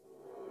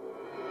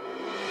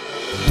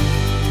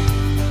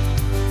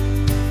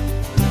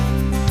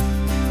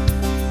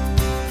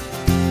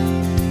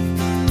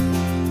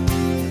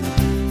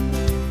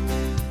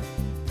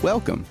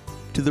Welcome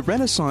to the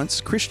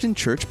Renaissance Christian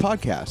Church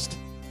podcast.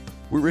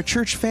 We're a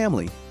church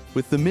family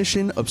with the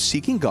mission of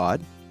seeking God,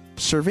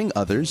 serving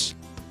others,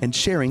 and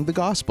sharing the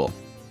gospel.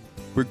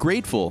 We're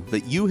grateful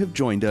that you have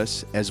joined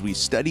us as we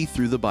study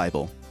through the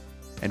Bible,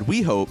 and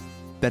we hope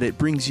that it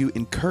brings you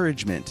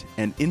encouragement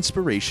and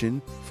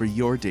inspiration for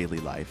your daily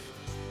life.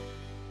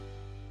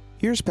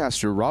 Here's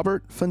Pastor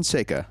Robert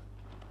Fonseca.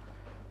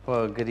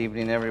 Well, good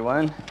evening,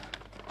 everyone.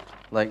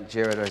 Like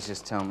Jared, I was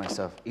just telling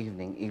myself,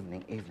 evening.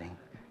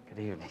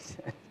 Good evening.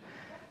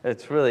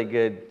 It's really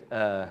good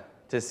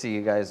to see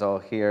you guys all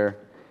here.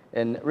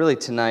 And really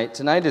tonight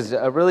is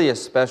really a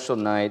special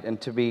night. And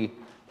to be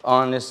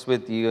honest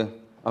with you,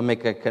 I'll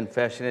make a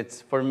confession.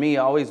 It's, for me,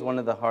 always one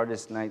of the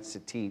hardest nights to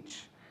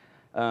teach.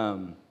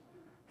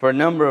 For a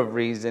number of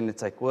reasons.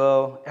 It's like,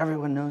 well,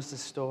 everyone knows the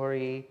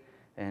story,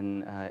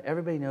 and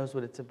everybody knows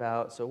what it's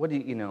about. So what do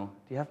you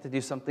have to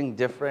do something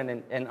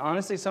different? And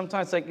honestly,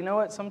 sometimes, like, you know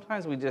what?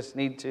 Sometimes we just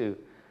need to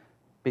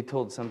be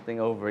told something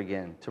over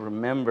again, to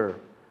remember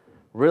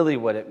really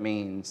what it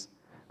means,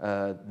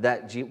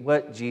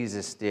 what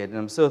Jesus did. And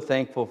I'm so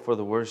thankful for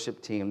the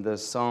worship team.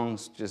 Those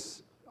songs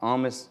just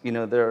almost,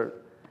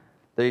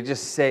 they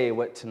just say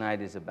what tonight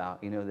is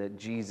about, that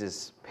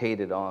Jesus paid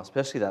it all,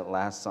 especially that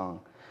last song.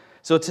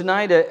 So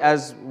tonight,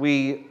 as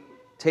we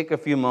take a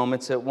few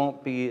moments, it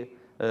won't be,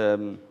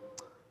 I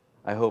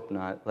hope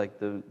not, like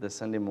the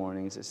Sunday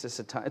mornings. It's just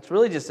a time. It's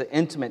really just an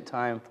intimate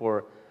time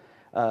for,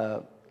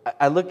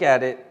 I look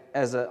at it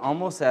as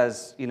almost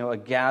as a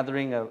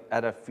gathering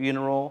at a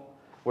funeral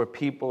where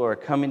people are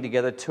coming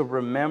together to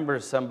remember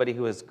somebody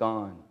who is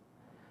gone.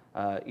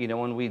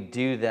 When we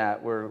do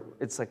that,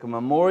 it's like a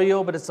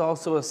memorial, but it's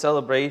also a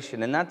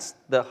celebration. And that's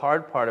the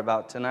hard part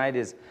about tonight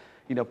is,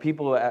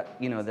 people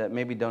that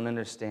maybe don't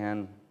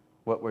understand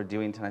what we're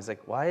doing tonight. It's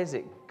like, why is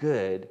it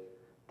good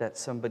that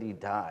somebody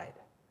died?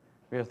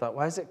 We ever thought,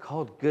 why is it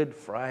called Good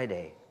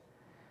Friday?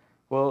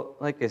 Well,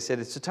 like I said,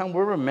 it's a time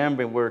we're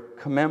remembering, we're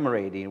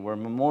commemorating, we're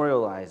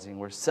memorializing,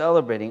 we're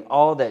celebrating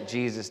all that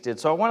Jesus did.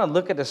 So I want to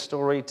look at a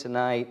story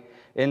tonight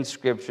in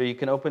Scripture. You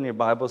can open your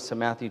Bibles to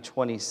Matthew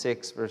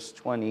 26, verse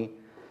 20.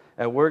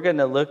 And we're going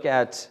to look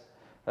at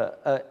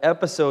an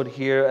episode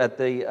here at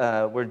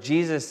where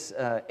Jesus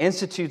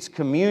institutes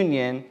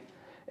communion.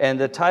 And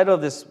the title of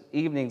this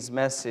evening's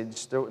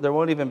message, there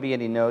won't even be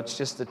any notes,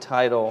 just the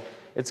title.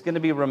 It's going to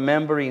be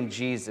Remembering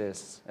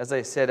Jesus. As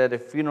I said, at a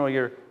funeral,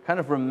 you're kind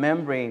of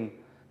remembering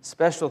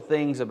special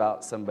things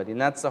about somebody. And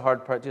that's the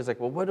hard part, too. It's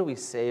like, well, what do we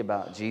say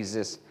about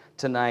Jesus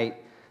tonight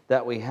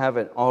that we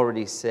haven't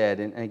already said?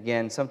 And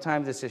again,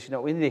 sometimes it's just,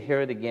 we need to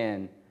hear it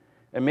again.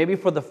 And maybe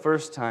for the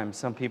first time,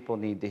 some people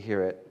need to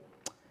hear it.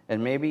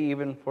 And maybe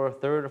even for a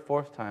third or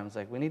fourth time, it's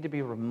like we need to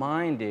be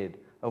reminded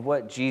of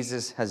what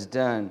Jesus has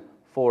done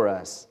for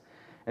us.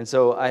 And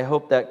so I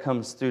hope that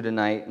comes through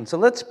tonight. And so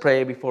let's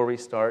pray before we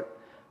start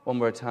one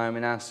more time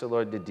and ask the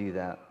Lord to do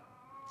that.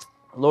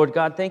 Lord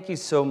God, thank you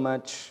so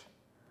much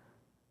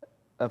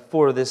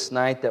for this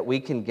night that we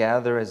can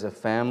gather as a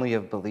family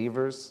of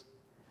believers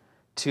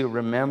to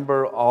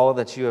remember all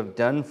that you have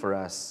done for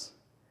us,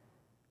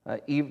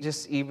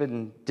 just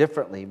even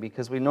differently,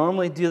 because we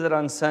normally do that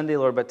on Sunday,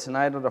 Lord, but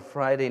tonight on a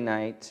Friday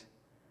night,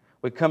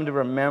 we come to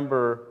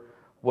remember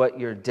what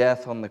your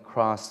death on the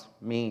cross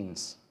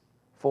means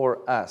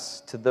for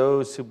us, to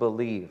those who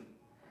believe.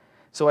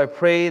 So I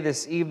pray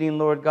this evening,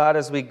 Lord God,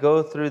 as we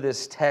go through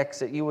this text,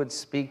 that you would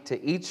speak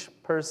to each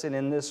person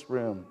in this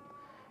room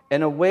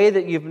in a way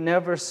that you've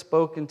never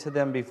spoken to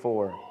them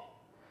before.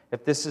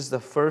 If this is the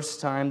first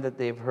time that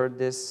they've heard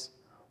this,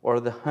 or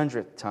the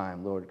 100th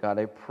time, Lord God,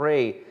 I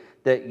pray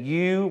that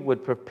you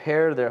would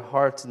prepare their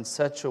hearts in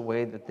such a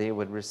way that they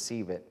would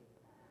receive it.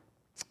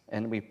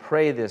 And we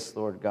pray this,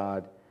 Lord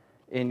God,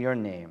 in your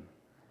name.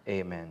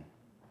 Amen.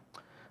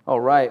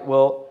 All right,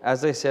 well,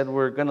 as I said,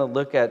 we're going to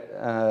look at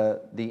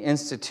the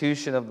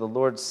institution of the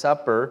Lord's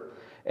Supper.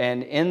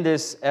 And in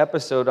this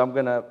episode, I'm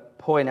going to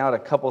point out a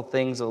couple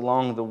things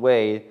along the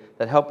way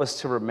that help us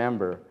to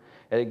remember.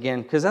 And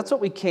again, because that's what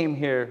we came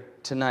here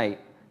tonight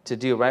to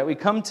do, right? We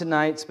come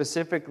tonight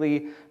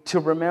specifically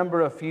to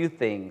remember a few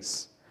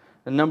things.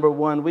 And number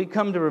one, we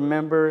come to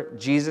remember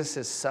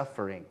Jesus'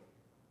 suffering.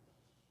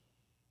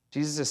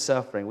 Jesus'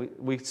 suffering.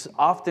 We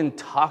often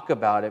talk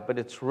about it, but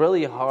it's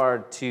really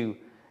hard to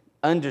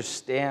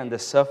understand the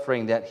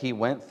suffering that he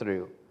went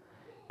through.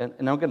 And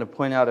I'm going to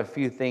point out a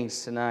few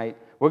things tonight.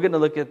 We're going to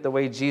look at the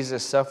way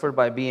Jesus suffered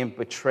by being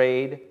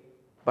betrayed,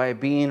 by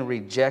being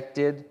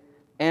rejected,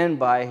 and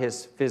by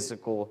his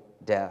physical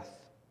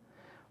death.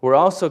 We're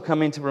also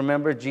coming to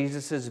remember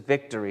Jesus'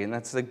 victory, and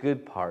that's the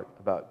good part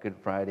about Good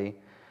Friday.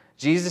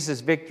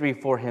 Jesus' victory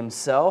for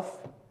himself,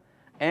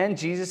 and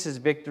Jesus'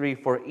 victory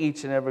for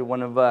each and every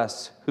one of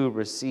us who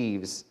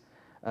receives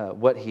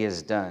what he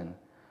has done.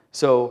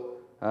 So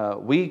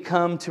we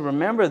come to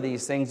remember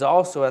these things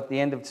also at the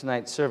end of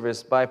tonight's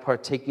service by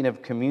partaking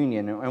of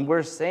communion. And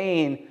we're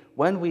saying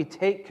when we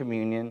take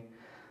communion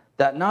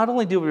that not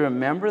only do we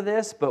remember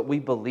this, but we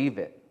believe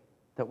it.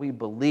 That we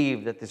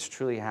believe that this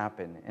truly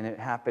happened. And it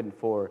happened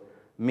for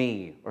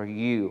me or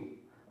you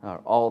or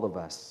all of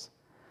us.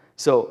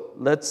 So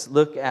let's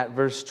look at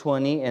verse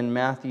 20 in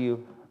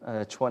Matthew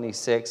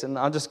 26. And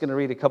I'm just going to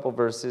read a couple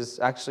verses,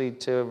 actually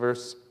to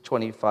verse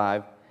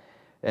 25,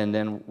 and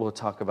then we'll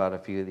talk about a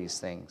few of these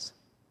things.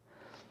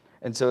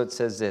 And so it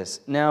says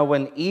this: Now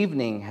when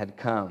evening had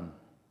come,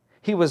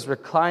 he was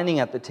reclining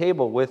at the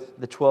table with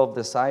the 12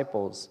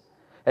 disciples.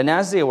 And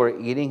as they were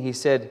eating, he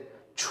said,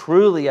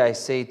 "Truly I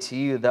say to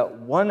you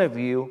that one of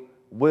you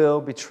will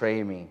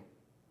betray me."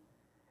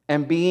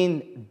 And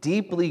being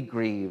deeply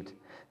grieved,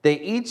 they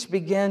each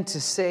began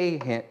to say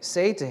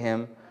to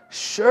him,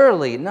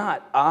 "Surely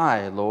not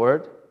I,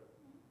 Lord."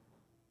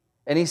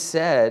 And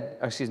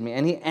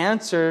he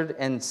answered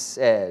and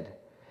said,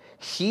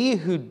 "He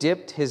who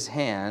dipped his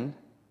hand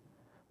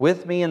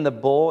with me in the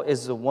bowl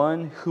is the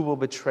one who will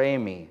betray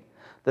me.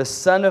 The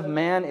Son of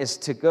Man is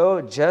to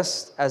go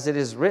just as it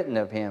is written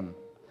of him.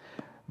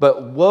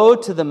 But woe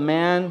to the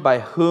man by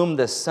whom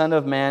the Son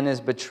of Man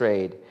is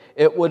betrayed.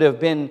 It would have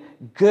been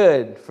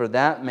good for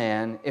that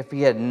man if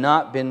he had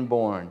not been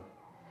born."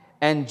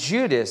 And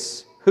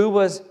Judas, who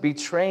was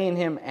betraying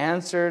him,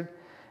 answered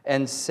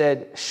and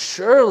said,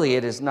 "Surely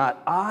it is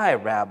not I,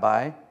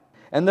 Rabbi."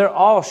 And they're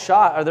all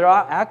shocked, or they're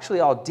actually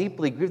all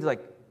deeply grieved. They're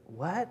like,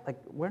 "What? Like,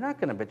 we're not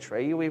going to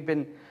betray you. We've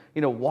been,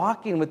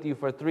 walking with you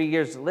for 3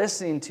 years,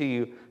 listening to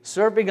you,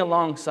 serving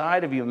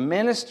alongside of you,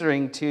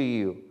 ministering to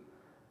you."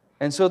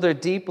 And so they're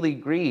deeply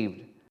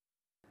grieved.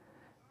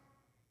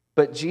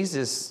 But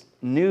Jesus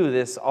knew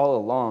this all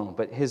along,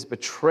 but his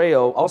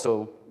betrayal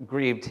also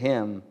grieved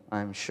him,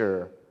 I'm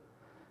sure.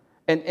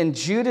 And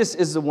Judas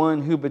is the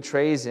one who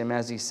betrays him,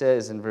 as he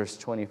says in verse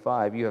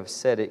 25. You have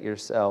said it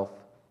yourself.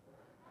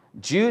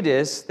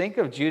 Judas, think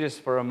of Judas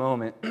for a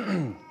moment.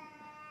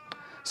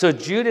 So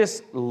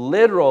Judas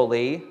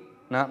literally,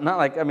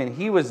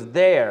 he was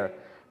there.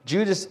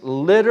 Judas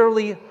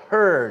literally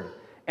heard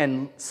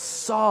and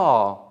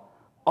saw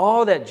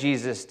all that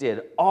Jesus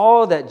did,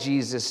 all that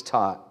Jesus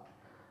taught.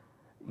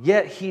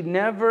 Yet he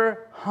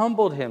never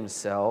humbled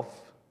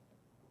himself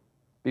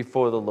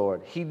before the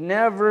Lord. He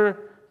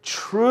never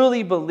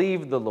truly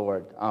believed the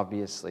Lord,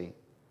 obviously.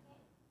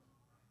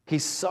 He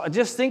saw,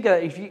 just think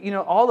of, if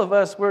all of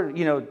us, we're,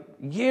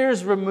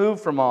 years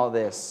removed from all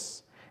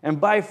this. And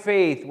by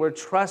faith, we're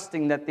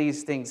trusting that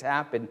these things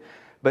happen.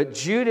 But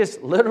Judas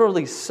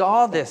literally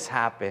saw this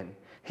happen.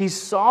 He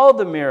saw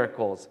the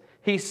miracles.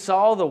 He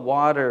saw the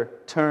water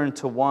turn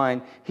to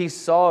wine. He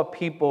saw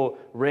people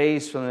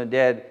raised from the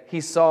dead.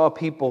 He saw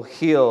people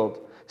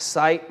healed,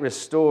 sight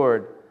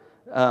restored,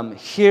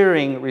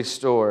 hearing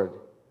restored.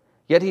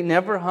 Yet he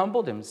never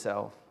humbled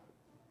himself.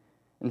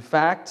 In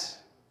fact,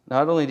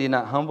 not only did he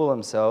not humble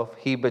himself,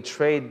 he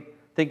betrayed,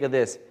 think of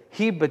this,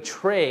 he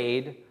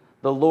betrayed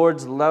the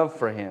Lord's love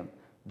for him.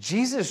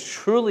 Jesus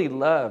truly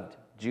loved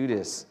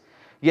Judas,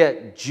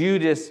 yet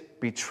Judas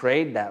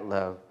betrayed that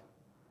love.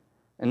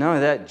 And not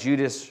only that,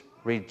 Judas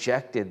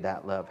rejected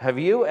that love. Have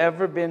you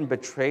ever been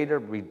betrayed or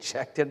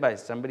rejected by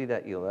somebody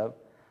that you love?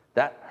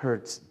 That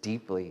hurts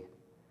deeply.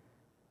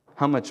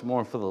 How much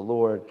more for the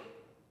Lord?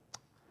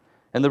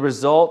 And the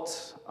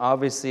result,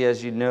 obviously,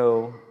 as you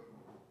know,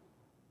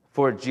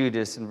 for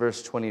Judas in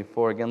verse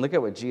 24. Again, look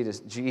at what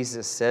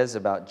Jesus says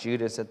about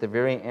Judas at the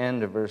very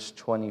end of verse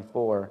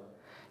 24.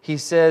 He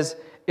says,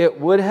 "It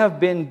would have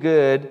been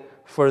good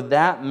for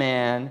that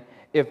man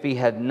if he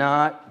had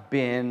not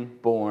been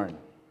born."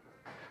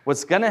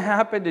 What's going to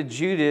happen to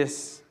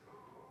Judas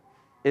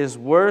is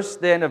worse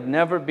than of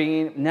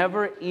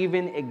never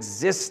even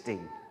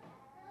existing.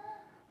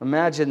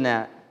 Imagine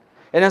that.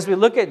 And as we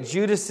look at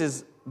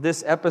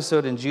this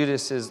episode in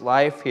Judas's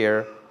life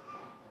here,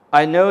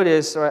 I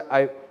notice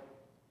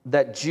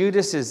that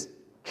Judas's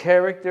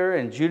character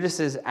and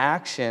Judas's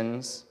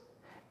actions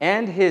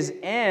and his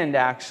end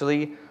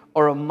actually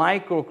are a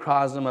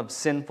microcosm of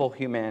sinful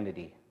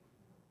humanity.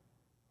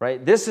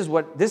 Right? This is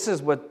what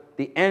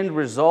the end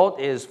result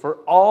is for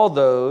all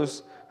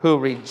those who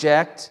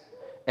reject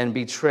and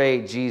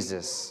betray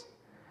Jesus.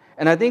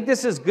 And I think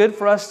this is good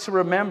for us to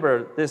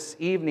remember this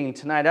evening,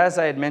 tonight. As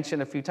I had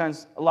mentioned a few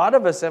times, a lot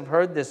of us have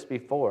heard this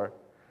before,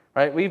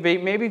 right? We've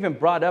maybe even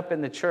brought up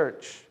in the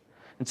church.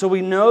 And so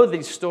we know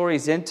these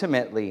stories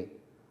intimately.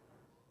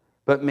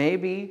 But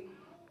maybe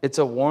it's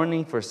a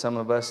warning for some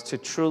of us to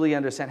truly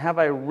understand, have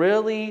I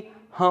really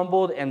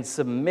humbled and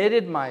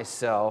submitted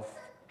myself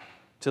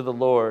to the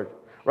Lord?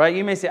 Right?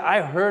 You may say,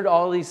 I heard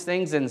all these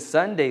things in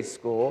Sunday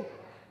school.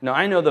 No,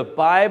 I know the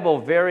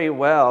Bible very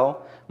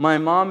well. My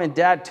mom and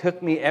dad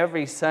took me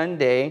every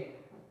Sunday.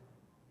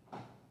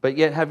 But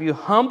yet, have you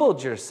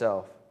humbled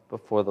yourself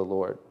before the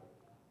Lord?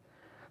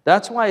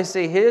 That's why I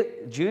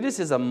say Judas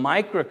is a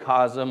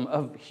microcosm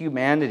of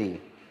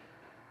humanity.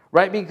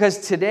 Right?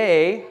 Because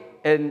today,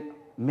 and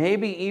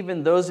maybe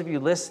even those of you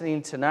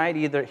listening tonight,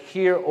 either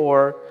here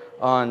or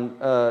on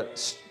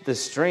the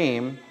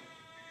stream,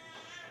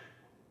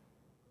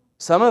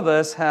 some of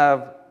us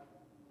have,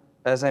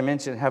 as I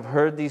mentioned, have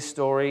heard these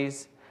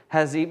stories,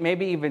 has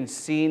maybe even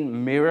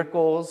seen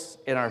miracles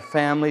in our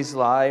families'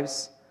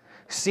 lives,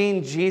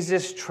 seen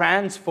Jesus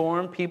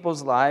transform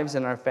people's lives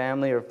in our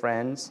family or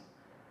friends,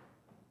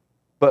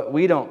 but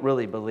we don't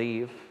really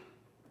believe.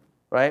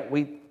 right?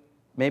 We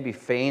maybe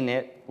feign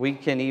it. We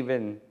can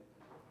even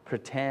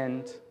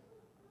pretend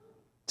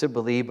to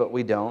believe, but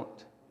we don't.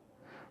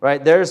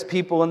 Right? There's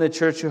people in the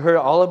church who heard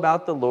all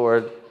about the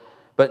Lord,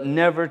 but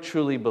never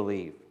truly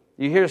believe.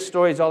 You hear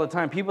stories all the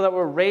time. People that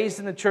were raised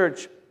in the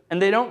church, and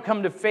they don't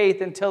come to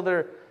faith until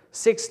they're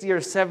 60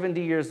 or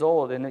 70 years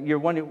old. And you're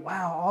wondering,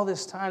 wow, all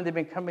this time they've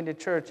been coming to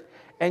church,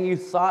 and you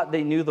thought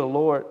they knew the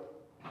Lord.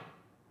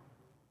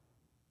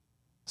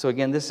 So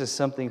again, this is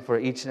something for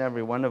each and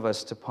every one of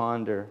us to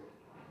ponder.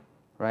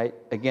 Right?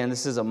 Again,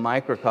 this is a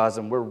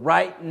microcosm. We're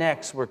right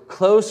next. We're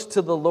close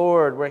to the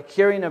Lord. We're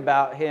hearing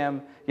about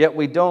Him, yet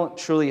we don't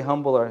truly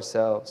humble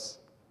ourselves.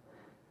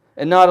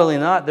 And not only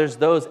that, there's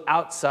those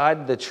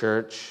outside the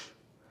church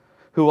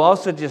who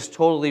also just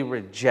totally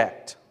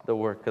reject the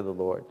work of the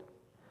Lord.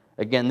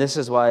 Again, this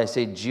is why I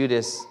say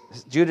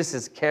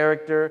Judas's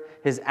character,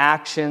 his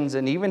actions,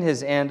 and even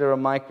his end are a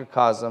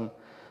microcosm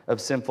of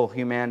sinful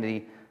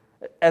humanity.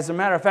 As a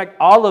matter of fact,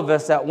 all of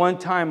us at one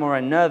time or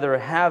another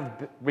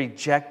have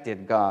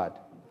rejected God.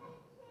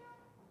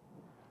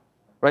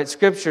 Right?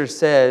 Scripture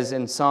says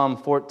in Psalm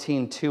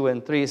 14:2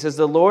 and 3, it says,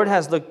 "The Lord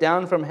has looked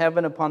down from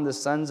heaven upon the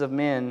sons of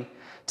men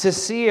to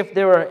see if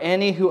there are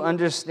any who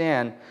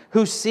understand,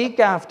 who seek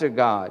after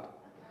God.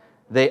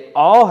 They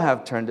all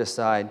have turned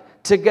aside.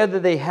 Together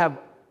they have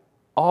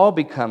all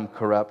become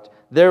corrupt.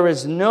 There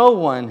is no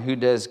one who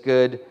does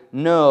good,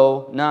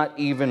 no, not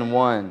even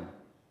one."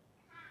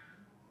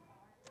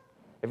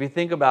 If you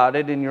think about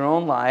it in your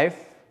own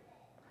life,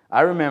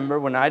 I remember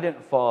when I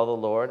didn't follow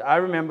the Lord. I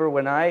remember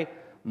when I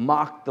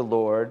mocked the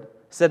Lord,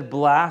 said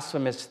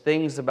blasphemous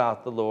things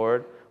about the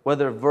Lord,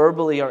 whether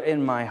verbally or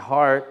in my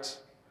heart.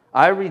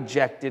 I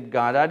rejected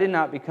God. I did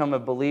not become a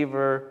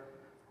believer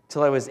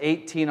till I was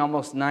 18,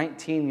 almost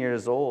 19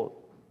 years old.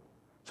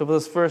 So for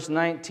those first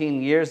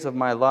 19 years of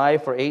my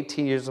life, or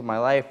 18 years of my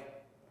life,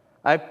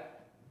 I've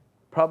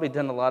probably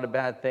done a lot of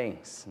bad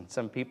things. And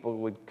some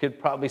people could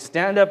probably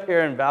stand up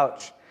here and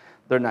vouch.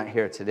 They're not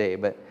here today,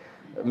 but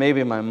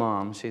maybe my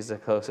mom, she's the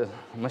closest.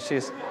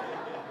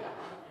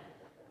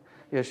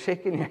 You're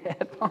shaking your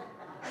head, Mom?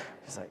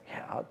 She's like,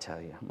 yeah, I'll tell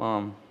you.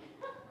 Mom,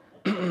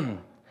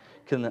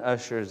 can the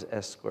ushers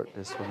escort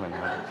this woman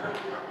out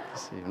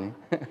this evening?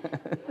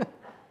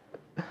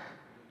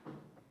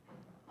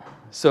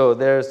 So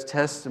there's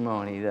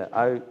testimony that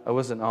I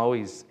wasn't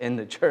always in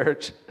the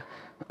church.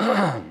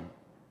 But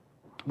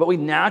we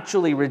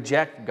naturally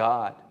reject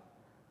God.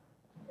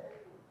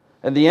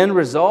 And the end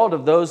result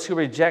of those who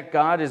reject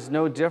God is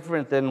no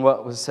different than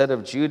what was said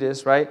of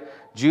Judas, right?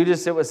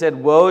 Judas, it was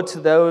said, "Woe to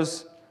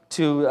those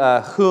to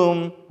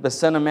whom the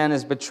Son of Man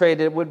is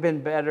betrayed." It would have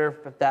been better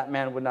if that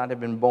man would not have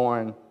been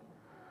born,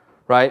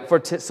 right?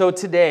 So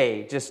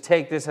today, just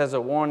take this as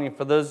a warning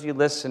for those of you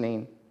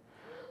listening,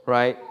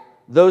 right?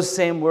 Those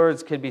same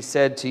words could be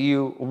said to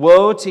you.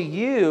 Woe to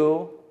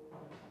you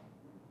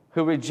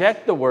who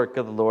reject the work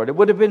of the Lord. It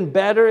would have been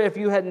better if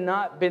you had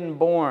not been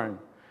born.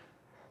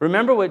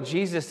 Remember what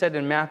Jesus said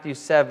in Matthew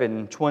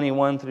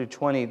 7:21 through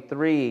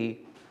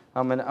 23.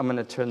 I'm going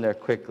to turn there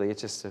quickly.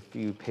 It's just a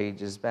few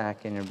pages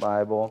back in your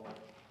Bible.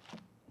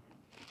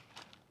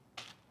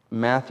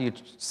 Matthew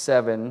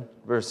 7,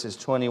 verses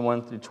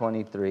 21 through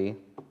 23.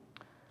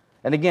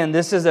 And again,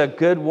 this is a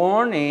good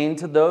warning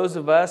to those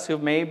of us who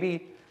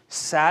maybe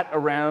sat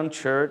around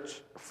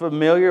church,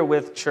 familiar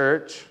with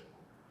church.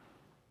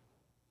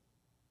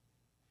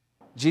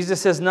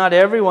 Jesus says, "Not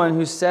everyone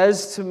who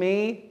says to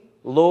me,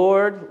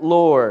 'Lord,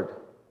 Lord,'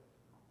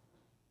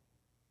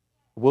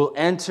 will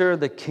enter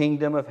the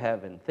kingdom of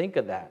heaven." Think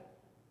of that.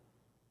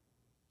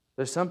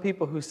 There's some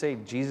people who say,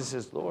 "Jesus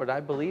is Lord. I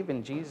believe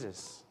in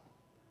Jesus."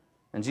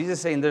 And Jesus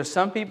is saying, there's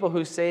some people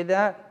who say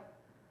that.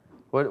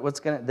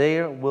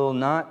 They will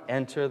not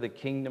enter the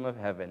kingdom of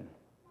heaven.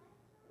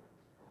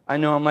 I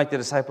know I'm like the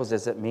disciples.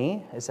 Is it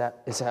me? Is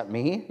that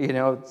me? You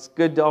know, it's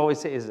good to always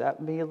say, "Is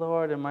that me,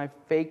 Lord? Am I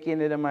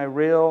faking it? Am I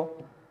real?"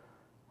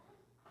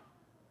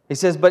 He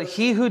says, "But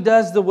he who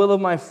does the will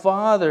of my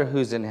Father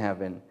who's in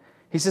heaven."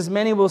 He says,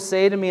 "Many will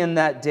say to me in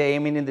that day,"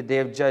 meaning the day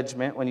of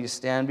judgment, when you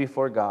stand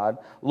before God,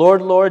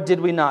 "Lord, Lord,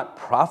 did we not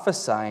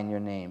prophesy in your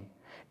name?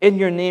 In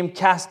your name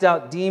cast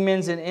out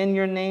demons, and in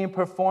your name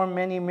perform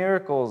many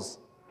miracles?"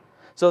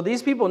 So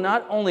these people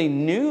not only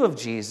knew of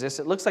Jesus,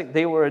 it looks like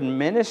they were in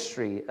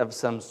ministry of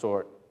some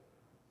sort.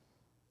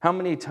 How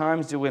many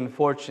times do we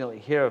unfortunately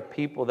hear of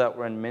people that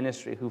were in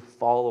ministry who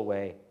fall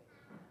away?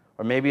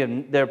 Or maybe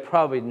they're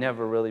probably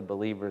never really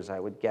believers, I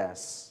would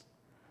guess.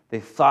 They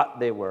thought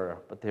they were,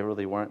 but they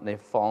really weren't. They've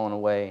fallen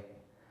away.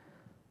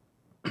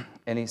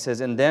 And he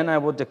says, "And then I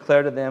will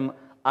declare to them,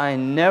 'I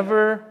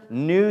never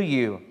knew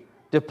you.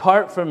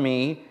 Depart from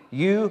me,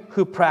 you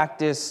who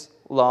practice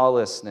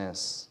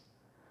lawlessness.'"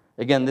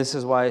 Again, this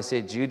is why I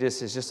say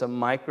Judas is just a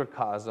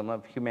microcosm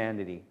of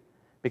humanity,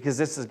 because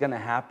this is going to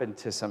happen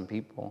to some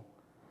people.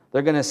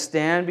 They're going to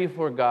stand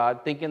before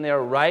God thinking they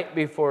are right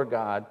before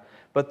God,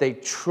 but they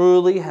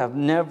truly have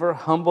never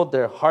humbled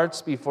their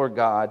hearts before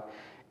God,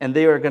 and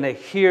they are going to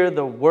hear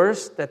the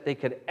worst that they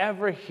could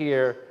ever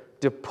hear: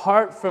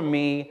 "Depart from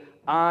me,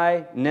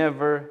 I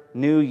never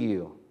knew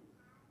you."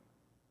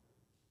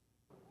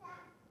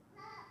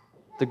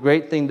 The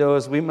great thing, though,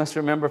 is we must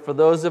remember, for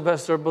those of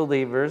us who are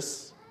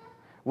believers,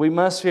 we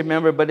must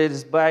remember, but it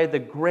is by the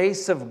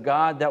grace of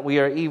God that we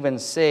are even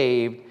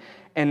saved,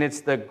 and it's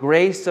the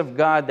grace of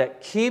God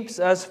that keeps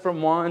us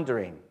from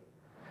wandering.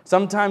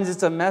 Sometimes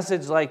it's a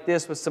message like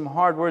this with some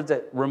hard words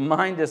that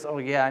remind us, oh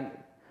yeah,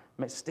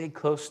 stay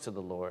close to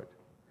the Lord.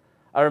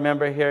 I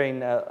remember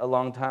hearing a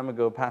long time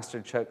ago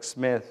Pastor Chuck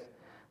Smith,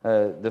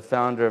 the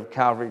founder of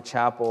Calvary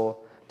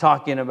Chapel,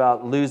 talking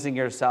about losing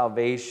your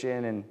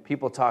salvation and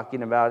people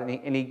talking about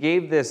it. And he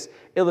gave this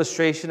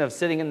illustration of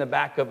sitting in the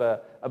back of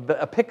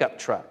a pickup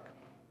truck.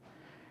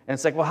 And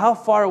it's like, well, how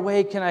far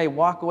away can I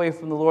walk away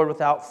from the Lord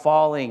without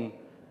falling?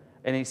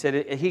 And he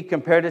said, he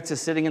compared it to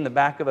sitting in the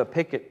back of a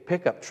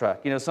pickup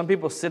truck. You know, some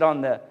people sit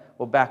on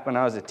back when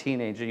I was a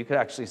teenager, you could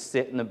actually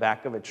sit in the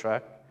back of a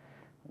truck.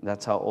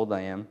 That's how old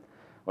I am.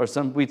 Or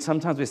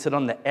sometimes we sit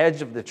on the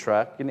edge of the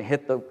truck and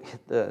hit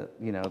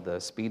the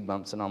speed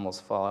bumps and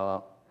almost fall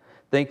out.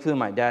 Thankfully,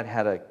 my dad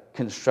had a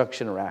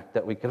construction rack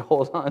that we could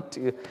hold on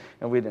to,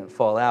 and we didn't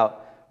fall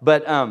out.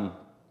 But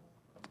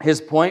his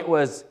point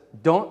was,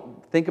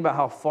 don't think about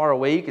how far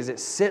away you can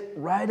sit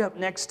right up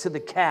next to the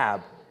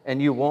cab,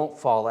 and you won't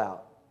fall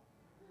out.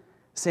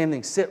 Same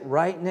thing, sit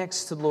right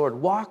next to the Lord.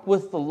 Walk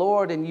with the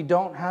Lord, and you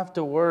don't have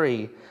to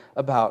worry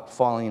about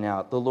falling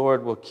out. The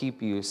Lord will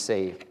keep you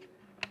safe.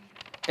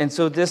 And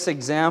so this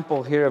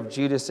example here of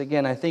Judas,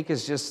 again, I think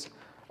is just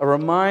a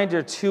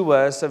reminder to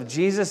us of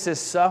Jesus'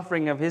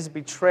 suffering of his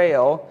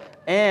betrayal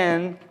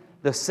and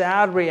the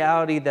sad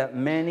reality that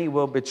many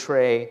will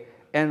betray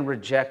and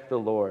reject the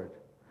Lord,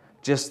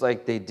 just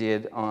like they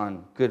did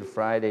on Good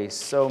Friday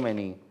so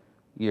many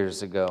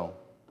years ago.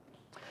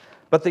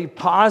 But the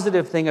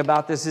positive thing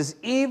about this is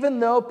even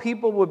though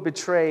people would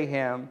betray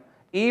him,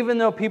 even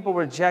though people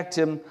reject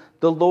him,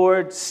 the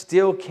Lord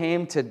still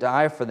came to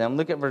die for them.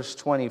 Look at verse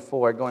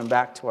 24, going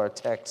back to our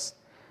text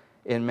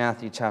in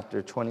Matthew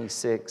chapter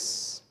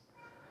 26.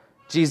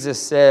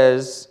 Jesus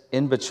says,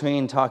 in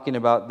between talking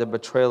about the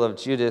betrayal of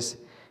Judas,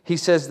 he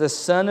says, the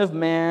Son of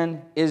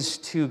Man is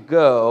to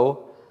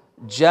go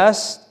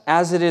just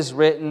as it is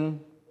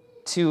written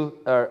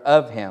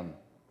of him.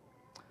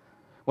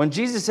 When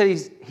Jesus said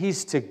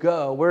he's to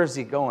go, where is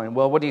he going?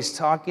 Well, what he's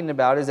talking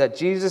about is that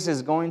Jesus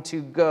is going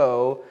to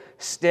go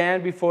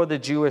stand before the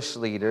Jewish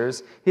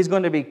leaders. He's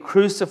going to be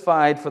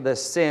crucified for the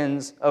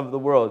sins of the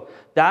world.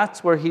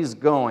 That's where he's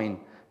going.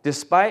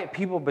 Despite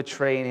people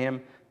betraying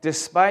him,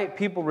 despite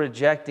people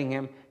rejecting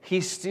him,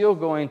 he's still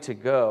going to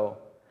go.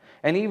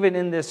 And even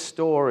in this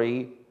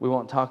story, we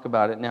won't talk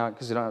about it now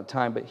because we don't have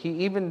time, but he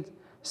even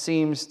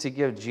seems to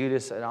give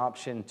Judas an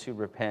option to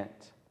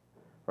repent,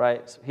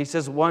 right? So he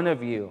says, one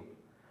of you.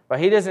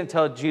 But he doesn't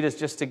tell Judas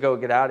just to go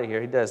get out of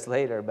here. He does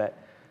later, but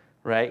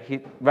right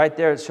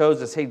there it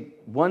shows us, hey,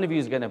 one of you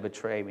is going to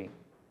betray me.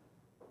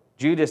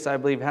 Judas, I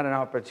believe, had an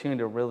opportunity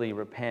to really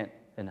repent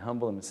and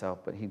humble himself,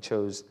 but he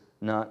chose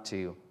not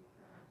to.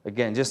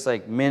 Again, just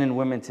like men and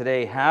women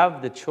today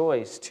have the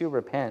choice to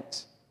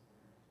repent,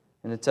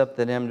 and it's up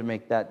to them to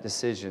make that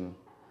decision.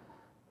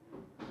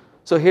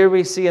 So here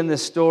we see in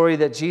this story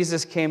that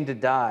Jesus came to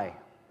die.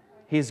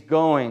 He's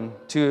going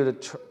to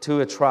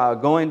a trial,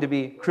 going to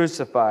be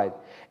crucified.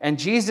 And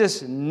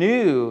Jesus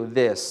knew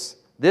this.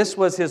 This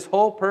was his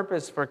whole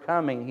purpose for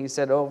coming, he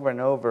said over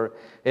and over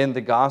in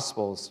the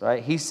Gospels,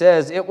 right? He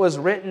says it was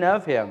written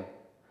of him.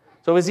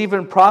 So it was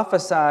even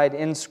prophesied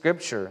in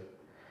Scripture.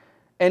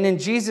 And in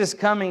Jesus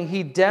coming,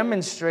 he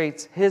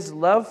demonstrates his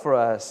love for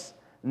us,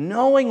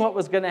 knowing what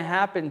was going to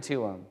happen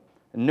to him,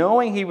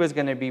 knowing he was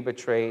going to be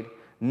betrayed,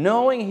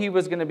 knowing he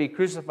was going to be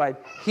crucified.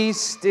 He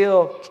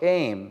still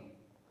came.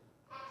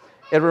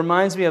 It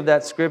reminds me of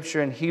that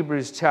scripture in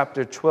Hebrews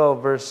chapter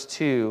 12, verse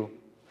 2,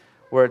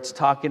 where it's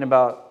talking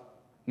about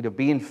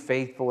being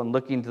faithful and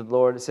looking to the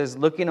Lord. It says,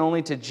 looking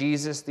only to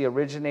Jesus, the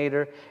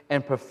originator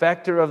and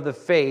perfecter of the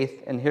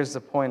faith. And here's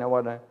the part I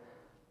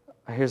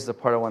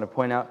want to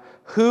point out.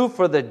 Who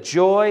for the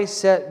joy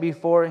set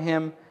before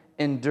him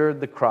endured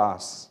the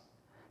cross,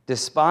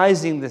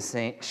 despising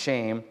the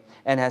shame,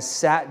 and has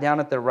sat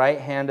down at the right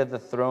hand of the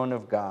throne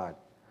of God.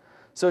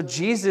 So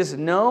Jesus,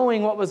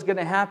 knowing what was going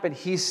to happen,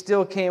 he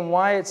still came.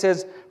 Why? It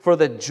says, for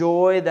the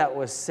joy that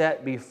was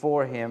set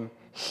before him,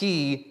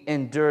 he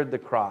endured the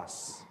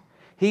cross.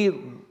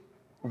 He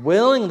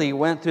willingly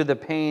went through the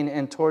pain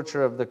and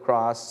torture of the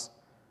cross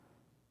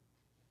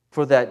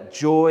for that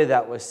joy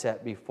that was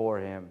set before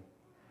him.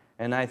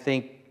 And I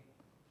think,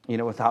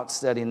 without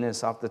studying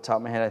this off the top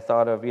of my head, I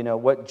thought of,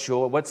 what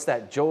joy, what's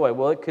that joy?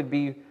 Well, it could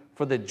be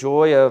for the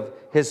joy of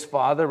his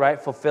Father,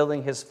 right?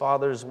 Fulfilling his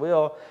Father's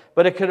will.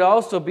 But it could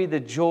also be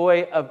the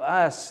joy of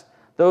us,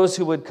 those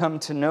who would come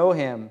to know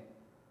him.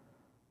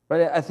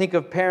 But I think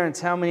of parents,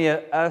 how many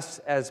of us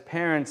as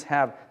parents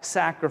have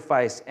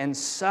sacrificed and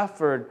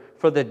suffered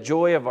for the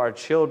joy of our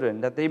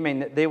children that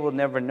they will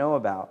never know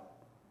about.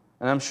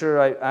 And I'm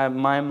sure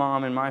my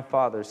mom and my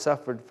father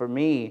suffered for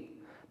me,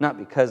 not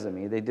because of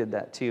me, they did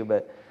that too,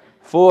 but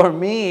for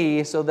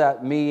me, so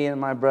that me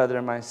and my brother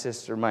and my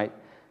sister might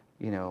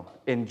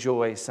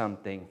enjoy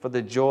something, for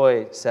the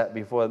joy set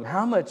before them.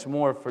 How much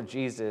more for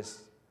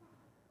Jesus?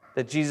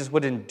 that Jesus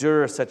would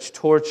endure such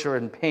torture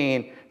and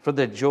pain for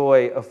the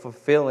joy of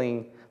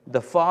fulfilling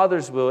the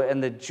Father's will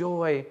and the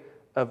joy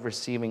of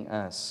receiving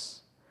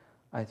us.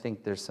 I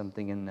think there's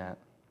something in that.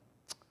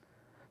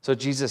 So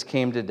Jesus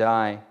came to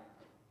die.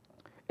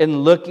 In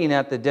looking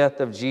at the death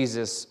of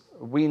Jesus,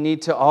 we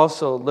need to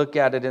also look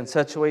at it in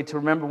such a way to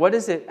remember, what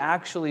does it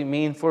actually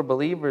mean for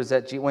believers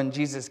that when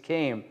Jesus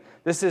came?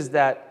 This is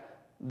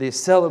the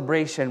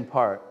celebration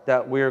part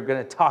that we're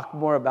going to talk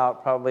more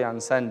about probably on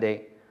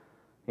Sunday.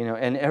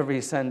 And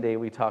every Sunday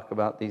we talk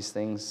about these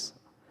things.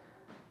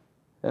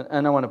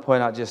 And I want to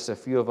point out just a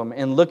few of them.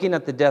 In looking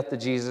at the death of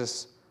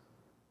Jesus,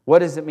 what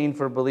does it mean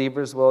for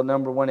believers? Well,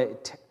 number one,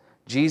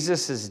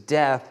 Jesus'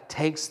 death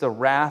takes the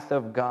wrath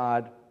of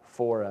God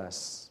for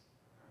us.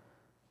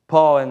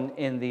 Paul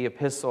in the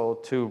epistle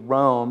to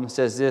Rome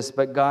says this,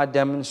 "But God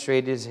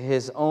demonstrated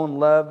his own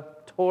love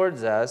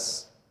towards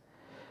us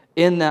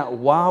in that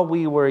while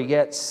we were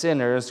yet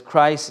sinners,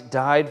 Christ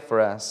died for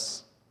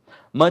us.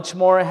 Much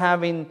more,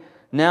 having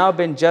now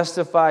been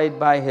justified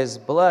by his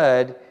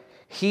blood,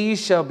 we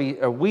shall be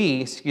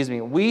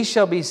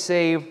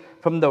saved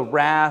from the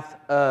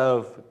wrath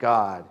of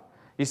God."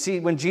 You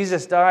see, when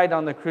Jesus died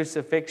on the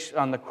crucifixion,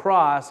 on the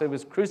cross, he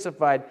was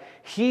crucified,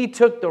 he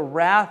took the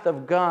wrath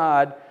of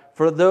God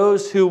for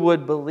those who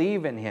would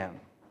believe in him.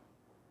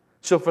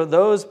 So for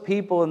those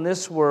people in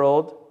this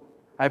world,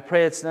 I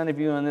pray it's none of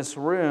you in this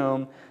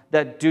room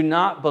that do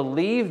not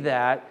believe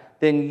that,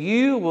 then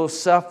you will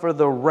suffer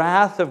the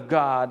wrath of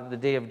God at the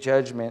day of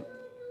judgment,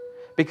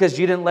 because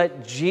you didn't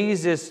let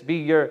Jesus be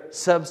your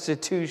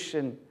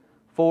substitution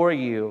for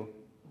you.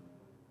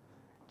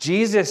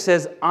 Jesus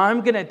says,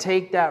 I'm going to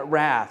take that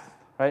wrath,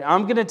 right?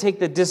 I'm going to take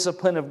the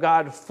discipline of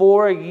God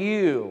for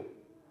you.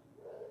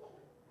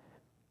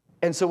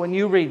 And so when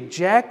you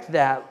reject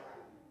that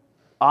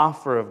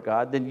offer of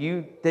God, then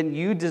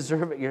you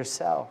deserve it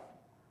yourself.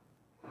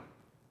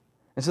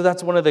 And so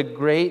that's one of the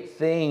great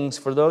things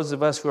for those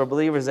of us who are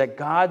believers, that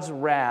God's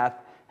wrath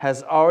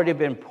has already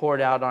been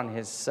poured out on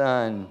his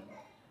Son.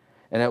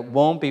 And it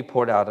won't be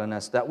poured out on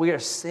us, that we are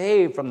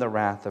saved from the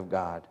wrath of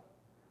God.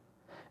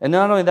 And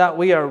not only that,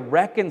 we are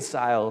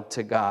reconciled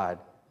to God.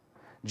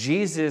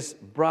 Jesus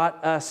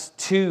brought us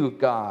to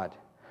God.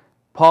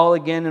 Paul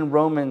again in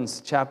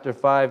Romans chapter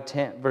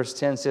 5, verse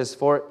 10 says,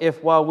 For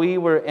if while we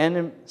were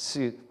enemies,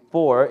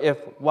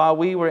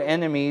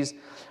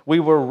 we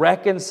were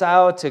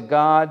reconciled to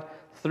God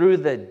through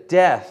the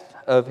death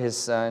of his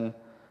Son,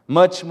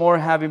 much more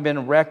having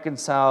been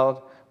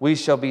reconciled, we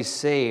shall be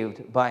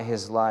saved by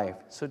his life.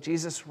 So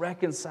Jesus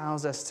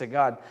reconciles us to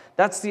God.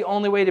 That's the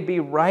only way to be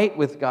right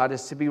with God,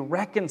 is to be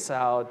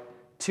reconciled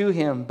to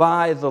him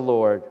by the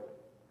Lord.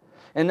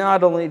 And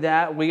not only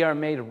that, we are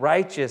made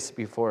righteous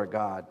before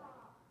God.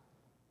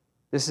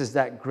 This is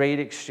that great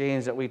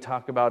exchange that we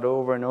talk about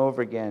over and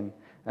over again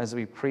as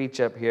we preach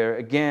up here.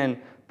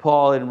 Again,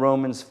 Paul in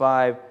Romans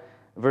 5,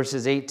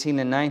 verses 18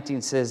 and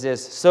 19 says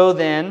this, So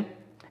then,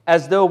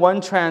 as though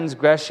one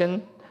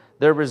transgression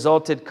there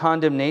resulted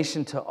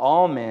condemnation to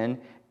all men,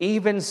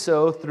 even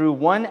so through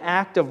one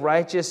act of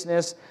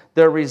righteousness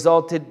there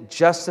resulted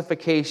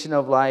justification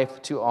of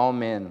life to all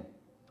men.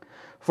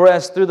 For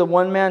as through the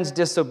one man's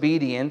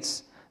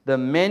disobedience the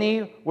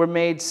many were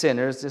made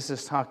sinners, this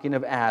is talking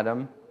of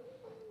Adam,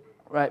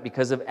 right?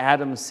 Because of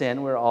Adam's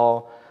sin, we're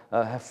all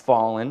have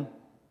fallen.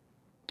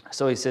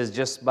 So he says,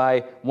 just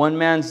by one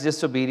man's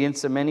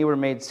disobedience, the many were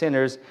made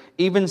sinners.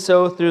 Even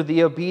so, through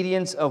the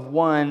obedience of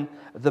one,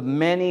 the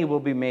many will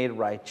be made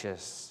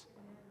righteous.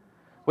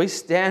 We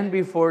stand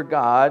before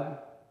God.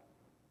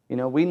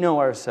 We know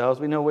ourselves.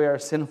 We know we are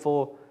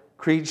sinful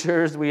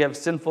creatures. We have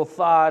sinful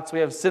thoughts. We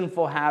have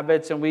sinful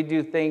habits, and we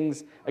do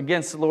things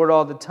against the Lord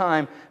all the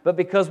time. But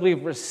because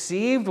we've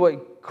received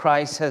what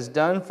Christ has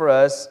done for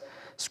us,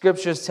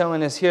 Scripture is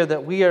telling us here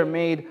that we are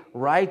made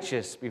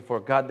righteous before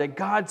God, that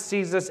God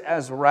sees us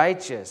as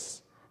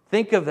righteous.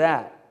 Think of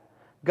that.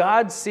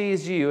 God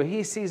sees you.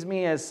 He sees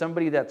me as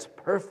somebody that's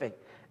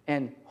perfect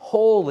and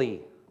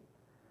holy.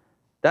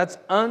 That's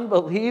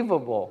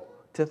unbelievable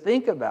to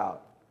think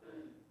about.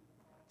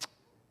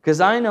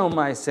 Because I know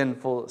my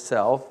sinful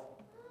self,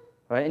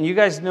 right? And you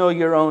guys know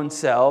your own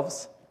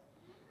selves.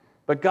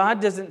 But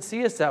God doesn't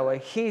see us that way.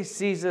 He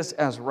sees us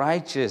as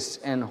righteous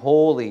and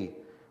holy.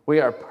 We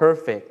are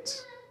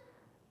perfect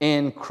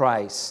in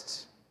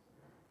Christ.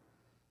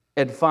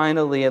 And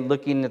finally, in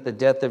looking at the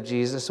death of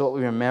Jesus, what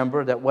we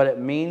remember, that what it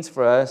means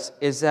for us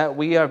is that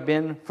we have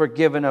been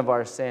forgiven of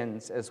our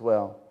sins as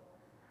well.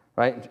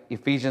 Right?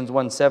 Ephesians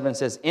 1:7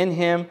 says, In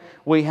him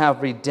we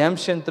have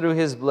redemption through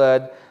his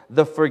blood,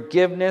 the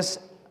forgiveness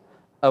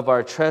of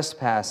our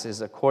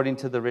trespasses according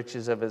to the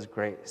riches of his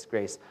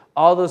grace.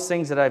 All those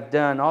things that I've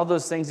done, all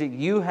those things that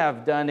you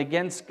have done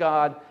against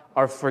God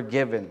are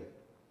forgiven.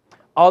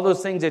 All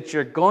those things that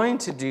you're going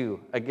to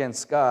do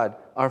against God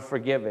are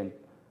forgiven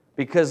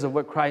because of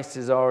what Christ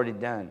has already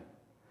done.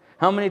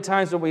 How many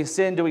times when we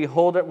sin do we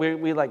hold it,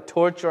 we like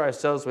torture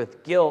ourselves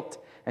with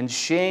guilt and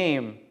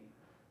shame,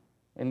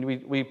 and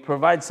we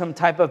provide some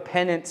type of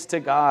penance to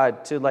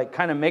God to like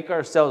kind of make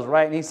ourselves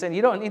right. And he's saying,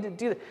 you don't need to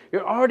do that.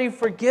 You're already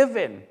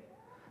forgiven.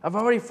 I've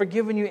already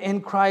forgiven you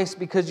in Christ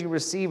because you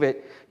receive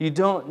it. You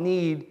don't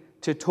need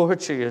to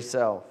torture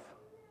yourself.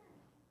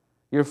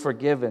 You're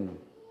forgiven.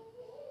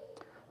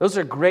 Those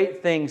are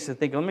great things to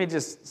think. Let me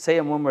just say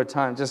them one more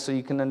time just so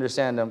you can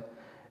understand them.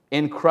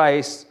 In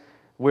Christ,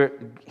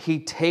 He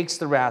takes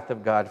the wrath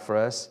of God for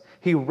us.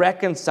 He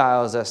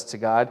reconciles us to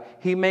God.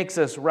 He makes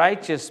us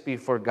righteous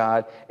before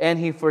God, and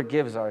He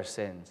forgives our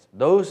sins.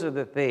 Those are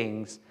the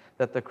things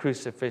that the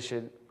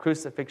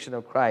crucifixion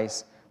of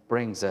Christ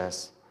brings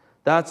us.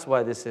 That's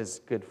why this is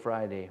Good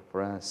Friday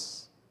for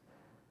us.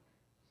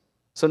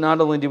 So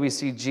not only do we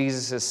see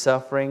Jesus'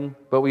 suffering,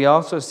 but we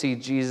also see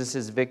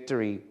Jesus'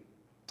 victory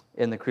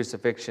in the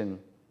crucifixion.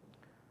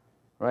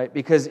 Right?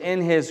 Because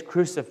in His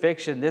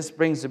crucifixion, this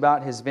brings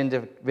about His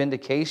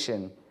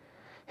vindication.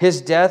 His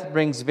death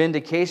brings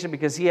vindication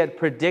because He had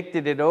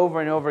predicted it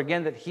over and over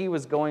again that He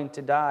was going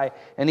to die.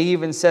 And He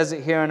even says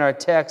it here in our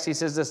text. He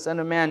says the Son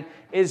of Man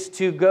is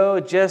to go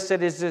just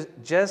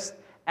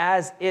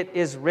as it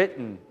is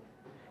written.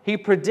 He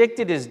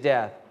predicted His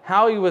death,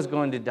 how He was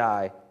going to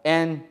die.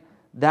 And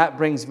that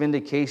brings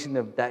vindication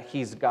of that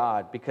He's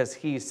God because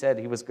He said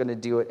He was going to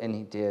do it and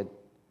He did.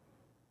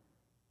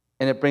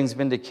 And it brings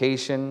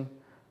vindication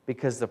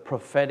because the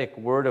prophetic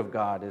word of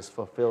God is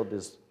fulfilled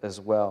as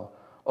well.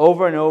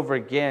 Over and over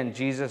again,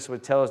 Jesus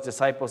would tell His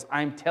disciples,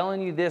 I'm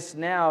telling you this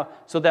now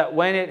so that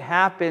when it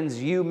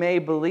happens, you may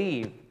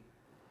believe.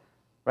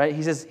 Right?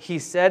 He says, He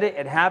said it,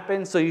 it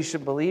happened, so you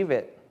should believe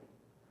it.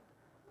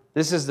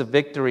 This is the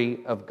victory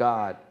of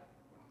God.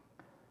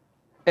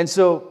 And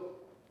so,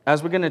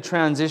 as we're going to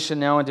transition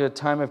now into a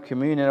time of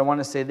communion, I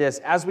want to say this.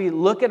 As we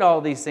look at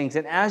all these things,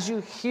 and as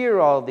you hear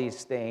all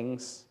these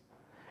things,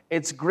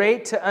 it's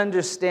great to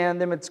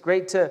understand them. It's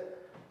great to,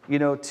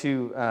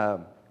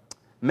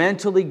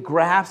 mentally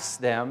grasp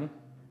them.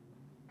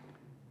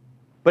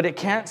 But it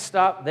can't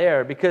stop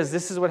there because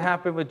this is what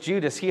happened with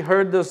Judas. He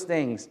heard those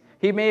things.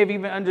 He may have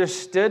even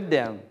understood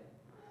them.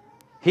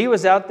 He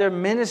was out there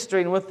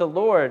ministering with the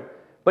Lord,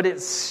 but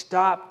it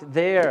stopped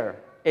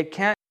there. It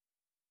can't.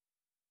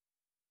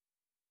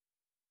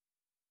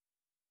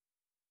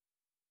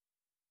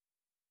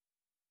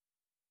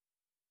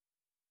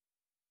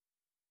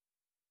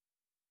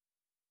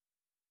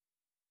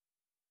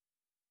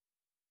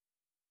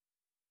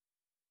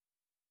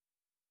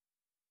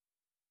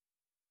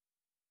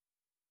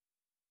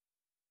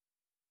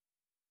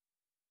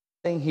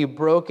 He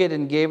broke it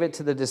and gave it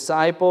to the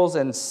disciples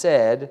and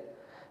said,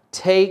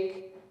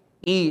 take,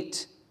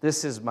 eat,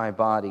 this is my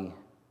body.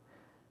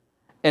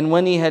 And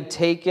when He had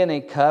taken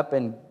a cup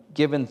and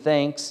given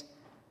thanks,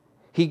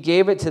 He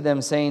gave it to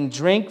them, saying,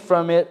 drink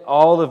from it,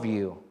 all of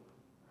you.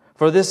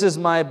 For this is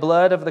my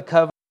blood of the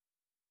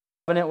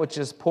covenant, which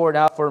is poured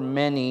out for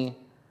many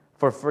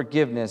for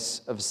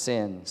forgiveness of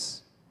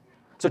sins.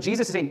 So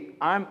Jesus is saying,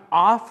 I'm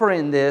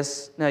offering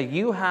this. Now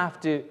you have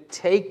to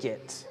take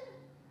it.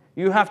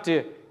 You have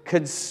to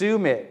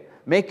consume it.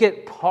 Make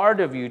it part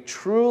of you.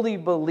 Truly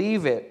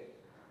believe it.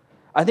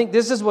 I think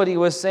this is what He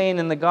was saying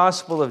in the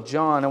Gospel of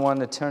John. I want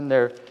to turn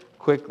there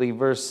quickly,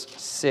 verse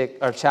 6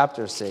 or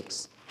chapter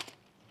 6.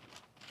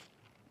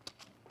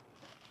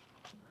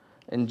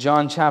 In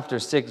John chapter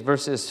 6,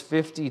 verses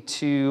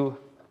 52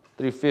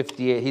 through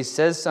 58, He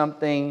says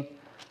something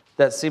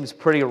that seems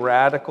pretty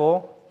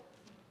radical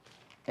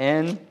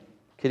and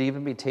could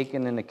even be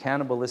taken in a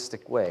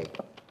cannibalistic way.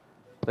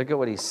 Look at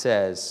what He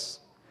says.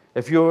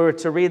 If you were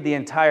to read the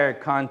entire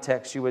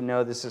context, you would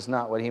know this is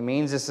not what He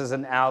means. This is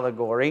an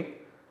allegory.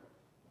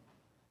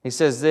 He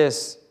says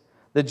this,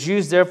 the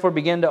Jews therefore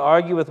began to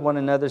argue with one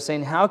another,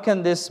 saying, how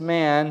can this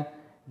man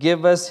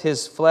give us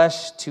his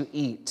flesh to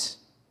eat?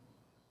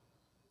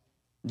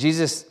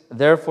 Jesus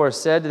therefore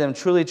said to them,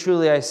 truly,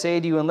 truly, I say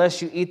to you,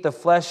 unless you eat the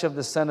flesh of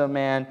the Son of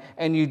Man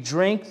and you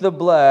drink the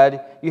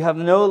blood, you have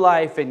no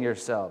life in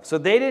yourself. So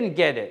they didn't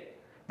get it.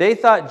 They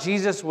thought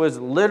Jesus was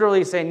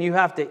literally saying, you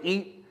have to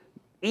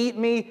eat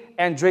me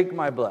and drink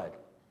my blood.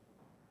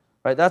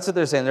 Right? That's what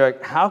they're saying. They're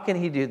like, how can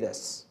He do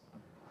this?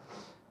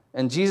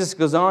 And Jesus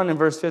goes on in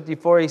verse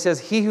 54. He says,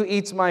 he who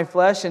eats my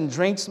flesh and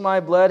drinks my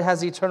blood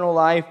has eternal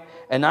life,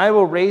 and I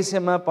will raise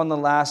him up on the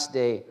last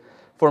day.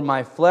 For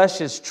my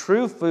flesh is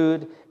true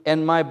food,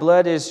 and my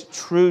blood is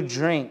true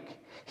drink.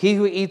 He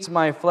who eats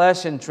my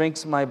flesh and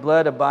drinks my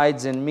blood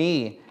abides in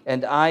me,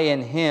 and I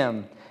in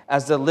him.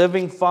 As the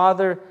living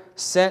Father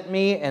sent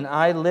me, and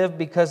I live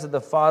because of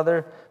the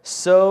Father,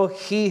 so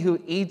he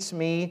who eats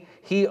me,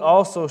 he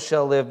also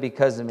shall live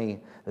because of me.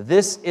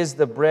 This is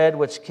the bread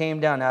which came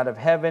down out of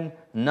heaven,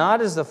 not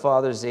as the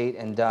fathers ate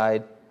and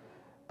died,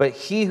 but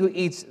he who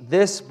eats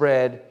this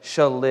bread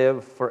shall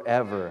live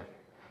forever.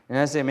 And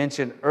as I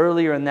mentioned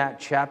earlier in that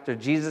chapter,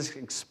 Jesus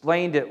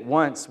explained it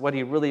once, what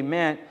He really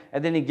meant,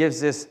 and then He gives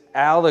this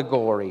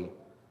allegory.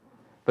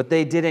 But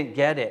they didn't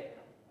get it.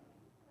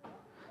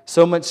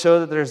 So much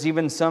so that there's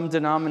even some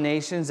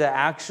denominations that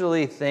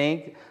actually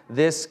think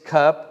this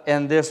cup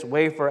and this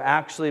wafer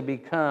actually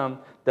become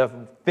the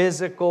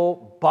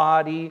physical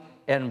body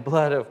and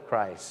blood of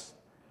Christ.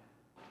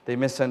 They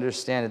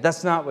misunderstand it.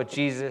 That's not what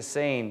Jesus is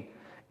saying.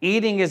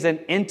 Eating is an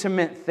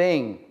intimate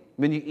thing.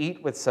 when you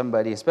eat with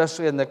somebody,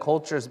 especially in the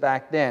cultures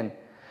back then.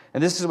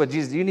 And this is what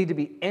Jesus, you need to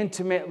be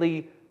intimate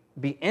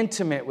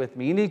with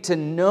me. You need to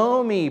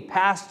know me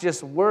past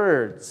just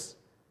words.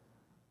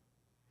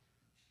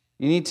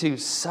 You need to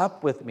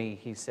sup with me,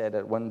 he said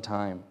at one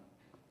time.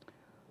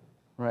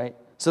 Right?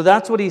 So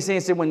that's what he's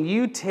saying. He said, when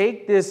you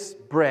take this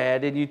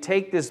bread and you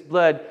take this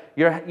blood,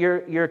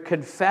 you're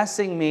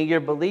confessing me, you're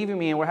believing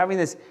me, and we're having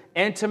this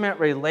intimate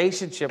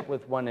relationship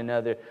with one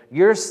another.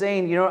 You're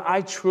saying,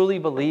 I truly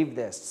believe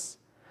this.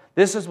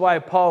 This is why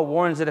Paul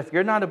warns that if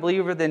you're not a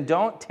believer, then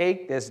don't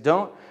take this.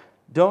 Don't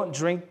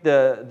drink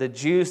the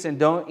juice and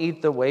don't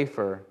eat the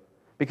wafer,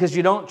 because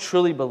you don't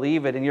truly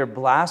believe it and you're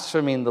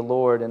blaspheming the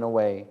Lord in a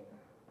way.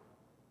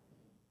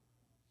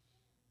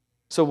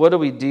 So what do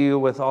we do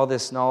with all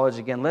this knowledge?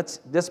 Again,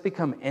 let's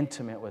become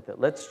intimate with it.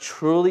 Let's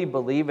truly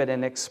believe it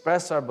and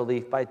express our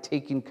belief by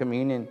taking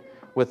communion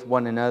with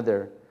one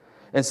another.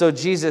 And so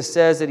Jesus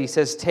says that he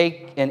says,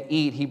 take and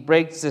eat. He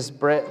breaks this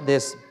bread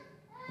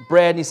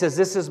and he says,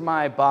 this is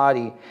my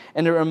body.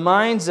 And it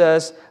reminds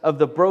us of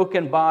the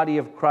broken body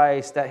of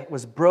Christ that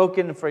was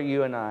broken for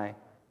you and I,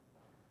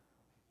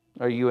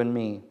 or you and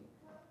me.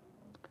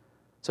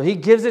 So he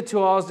gives it to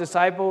all his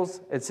disciples.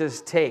 It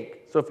says,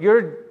 take. So if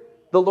you're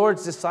the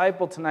Lord's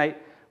disciple tonight,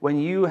 when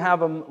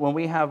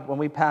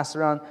we pass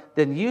around,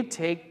 then you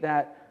take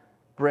that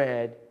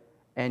bread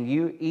and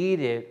you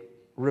eat it,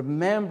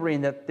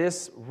 remembering that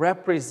this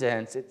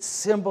represents, it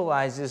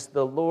symbolizes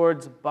the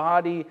Lord's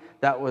body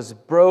that was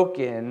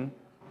broken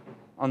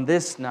on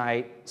this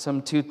night some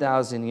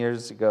 2,000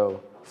 years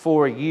ago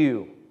for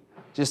you.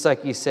 Just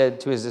like he said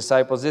to his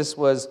disciples, this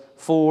was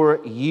for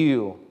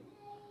you.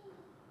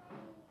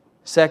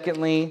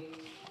 Secondly,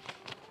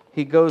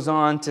 he goes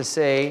on to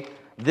say,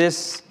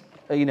 this,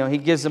 he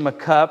gives them a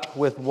cup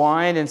with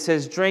wine and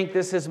says, drink,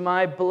 this is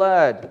my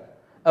blood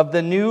of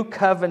the new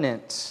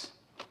covenant.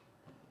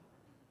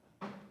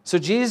 So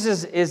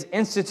Jesus is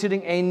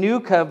instituting a new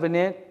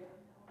covenant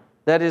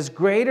that is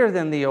greater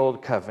than the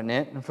old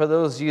covenant. And for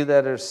those of you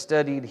that are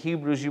studied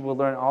Hebrews, you will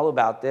learn all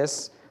about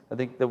this. I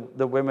think the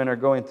women are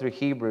going through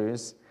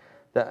Hebrews.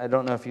 I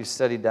don't know if you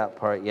studied that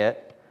part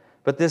yet.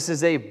 But this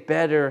is a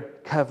better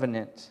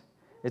covenant.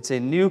 It's a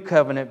new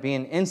covenant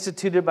being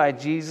instituted by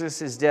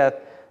Jesus' death.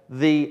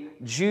 The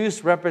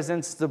juice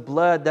represents the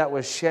blood that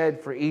was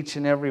shed for each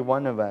and every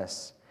one of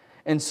us.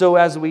 And so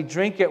as we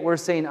drink it, we're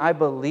saying, I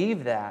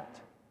believe that.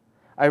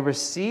 I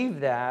receive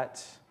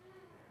that.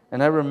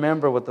 And I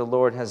remember what the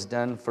Lord has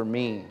done for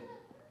me.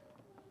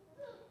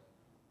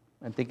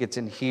 I think it's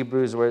in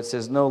Hebrews where it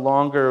says, no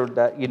longer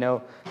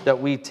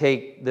that we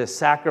take the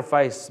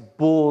sacrifice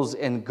bulls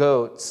and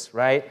goats,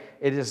 right?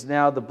 It is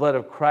now the blood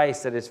of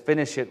Christ that has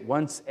finished it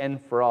once and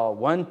for all,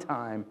 one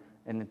time,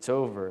 and it's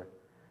over.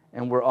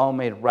 And we're all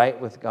made right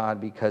with God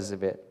because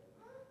of it.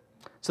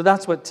 So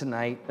that's what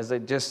tonight, as I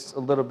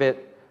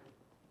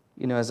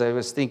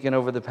was thinking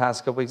over the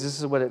past couple weeks, this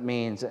is what it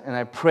means. And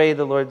I pray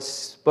the Lord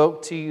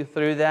spoke to you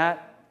through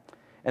that,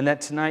 and that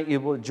tonight you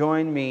will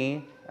join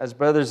me as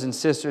brothers and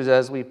sisters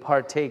as we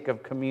partake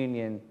of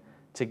communion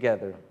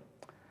together.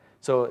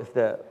 So if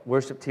the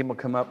worship team will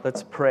come up,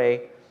 let's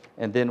pray,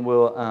 and then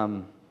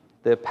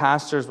the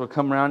pastors will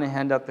come around and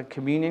hand out the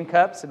communion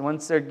cups, and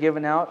once they're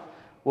given out,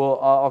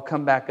 I'll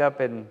come back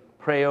up and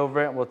pray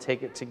over it, and we'll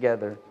take it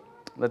together.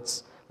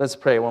 Let's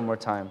pray one more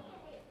time.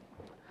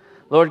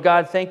 Lord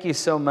God, thank you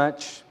so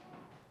much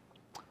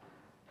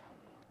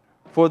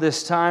for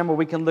this time where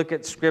we can look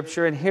at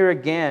Scripture and hear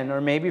again,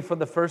 or maybe for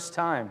the first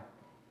time,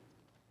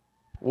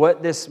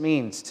 what this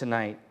means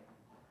tonight.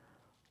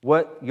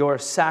 What your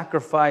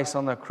sacrifice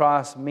on the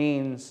cross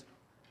means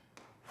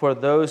for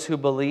those who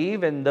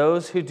believe and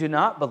those who do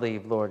not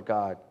believe, Lord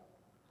God.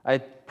 I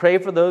pray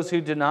for those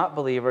who do not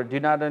believe or do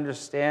not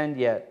understand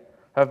yet,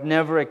 have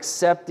never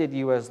accepted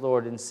you as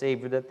Lord and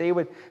Savior, that they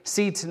would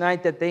see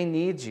tonight that they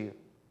need you,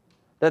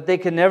 that they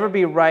can never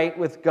be right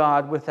with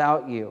God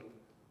without you.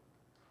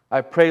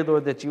 I pray,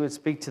 Lord, that you would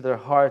speak to their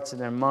hearts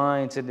and their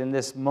minds, and in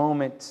this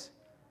moment,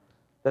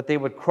 that they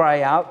would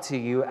cry out to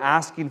you,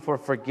 asking for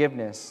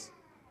forgiveness.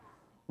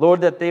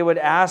 Lord, that they would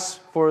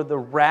ask for the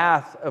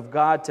wrath of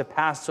God to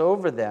pass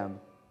over them,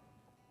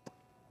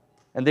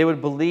 and they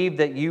would believe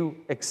that you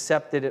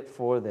accepted it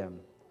for them,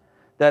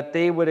 that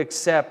they would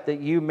accept that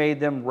you made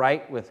them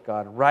right with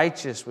God,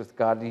 righteous with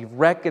God, and you've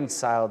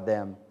reconciled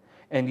them,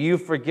 and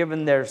you've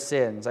forgiven their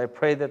sins. I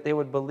pray that they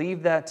would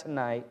believe that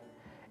tonight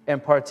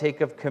and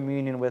partake of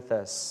communion with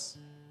us.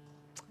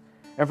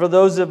 And for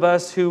those of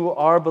us who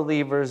are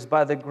believers,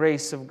 by the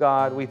grace of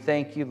God, we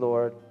thank you,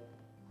 Lord.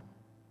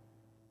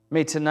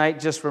 May tonight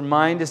just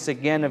remind us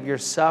again of your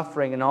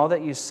suffering and all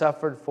that you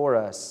suffered for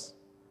us.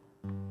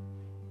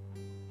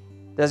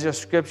 As your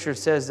scripture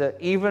says, that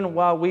even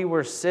while we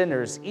were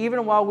sinners,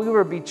 even while we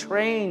were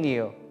betraying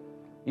you,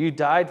 you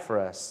died for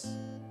us.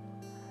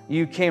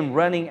 You came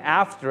running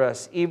after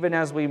us even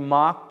as we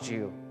mocked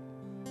you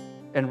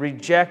and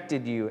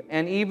rejected you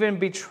and even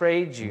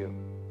betrayed you.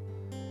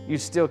 You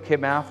still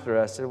came after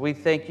us, and we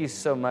thank you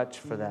so much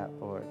for that,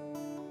 Lord.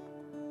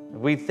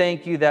 We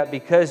thank you that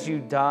because you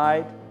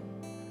died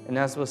And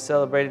as we'll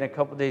celebrate in a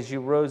couple days, you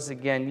rose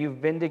again. You've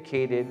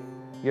vindicated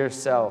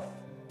yourself.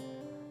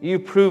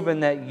 You've proven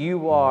that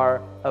you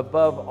are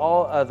above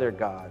all other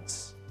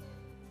gods.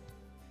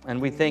 And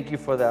we thank you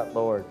for that,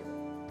 Lord.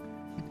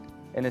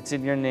 And it's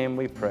in your name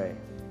we pray.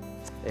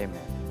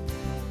 Amen.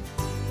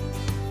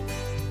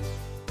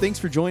 Thanks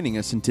for joining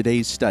us in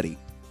today's study.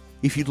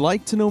 If you'd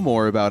like to know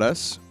more about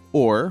us,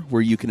 or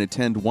where you can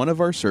attend one of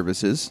our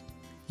services,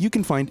 you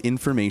can find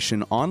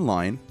information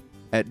online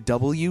at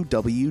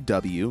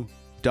www.ren.church.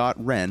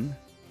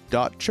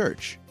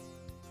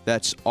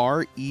 That's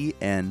REN.church.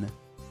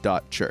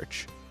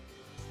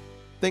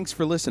 Thanks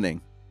for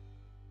listening.